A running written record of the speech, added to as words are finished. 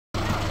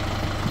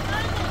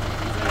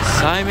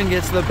Simon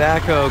gets the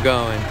backhoe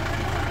going.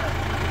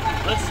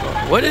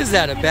 What is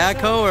that, a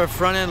backhoe or a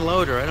front end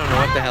loader? I don't know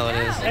what the hell it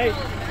is.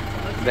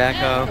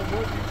 Backhoe.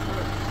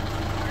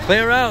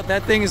 Clear out,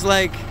 that thing's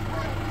like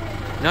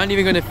not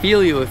even gonna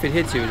feel you if it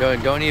hits you.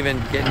 Don't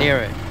even get near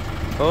it.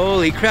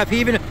 Holy crap,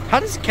 Catherine, how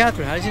does he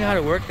know how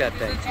to work that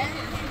thing?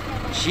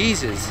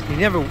 Jesus, he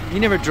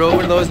never drove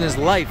one of those in his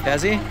life,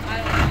 has he?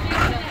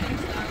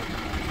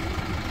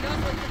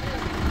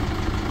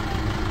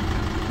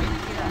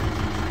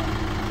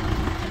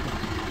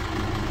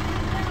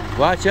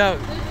 Watch out.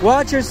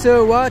 Watch her,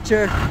 Sue, watch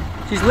her.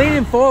 She's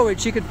leaning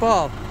forward, she could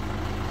fall.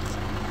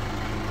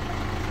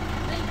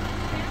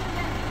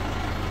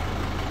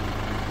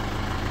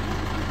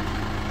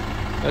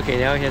 Okay,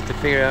 now he has to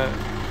figure out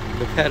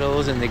the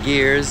pedals and the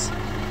gears.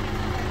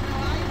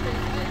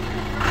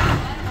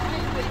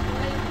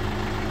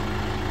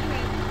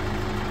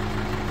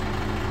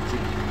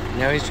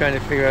 Now he's trying to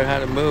figure out how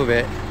to move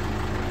it.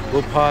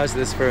 We'll pause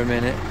this for a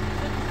minute.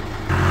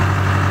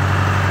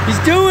 He's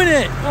doing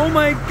it! Oh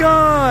my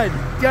God!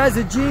 Guy's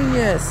a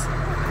genius!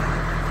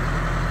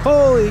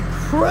 Holy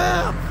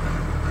crap!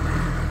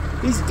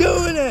 He's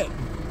doing it!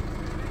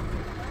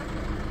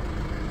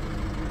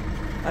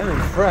 I'm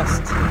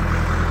impressed.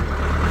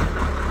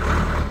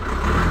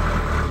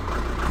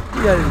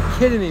 You gotta be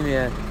kidding me,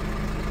 man.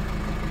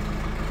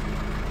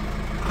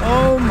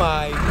 Oh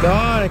my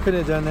God, I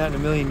couldn't have done that in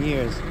a million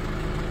years.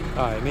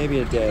 Alright, maybe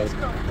a day.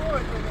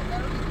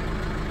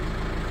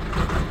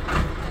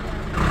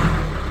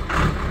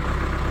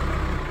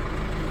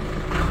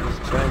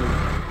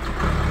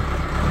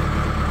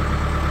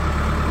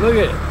 Look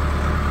at it.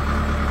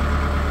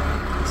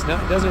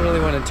 It doesn't really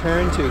want to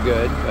turn too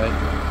good, but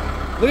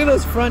look at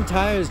those front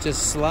tires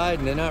just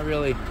sliding. They're not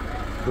really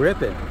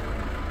gripping.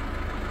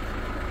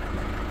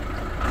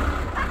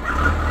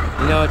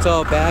 You know, it's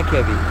all back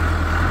heavy.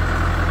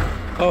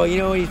 Oh, you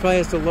know, he probably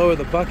has to lower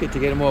the bucket to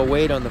get more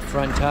weight on the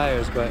front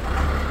tires, but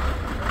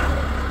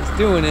he's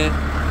doing it.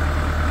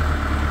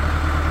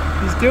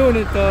 He's doing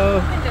it though.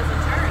 It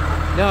doesn't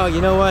turn. No, you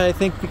know what? I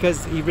think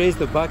because he raised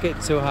the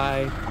bucket so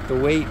high, the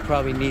weight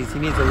probably he needs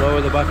to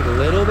lower the bucket a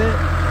little bit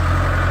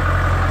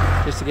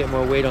just to get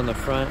more weight on the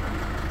front.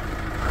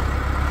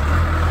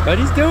 But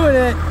he's doing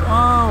it.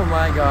 Oh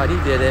my God, he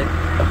did it.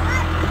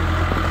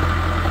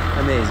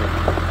 Amazing.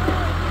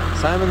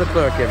 Simon the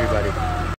clerk, everybody.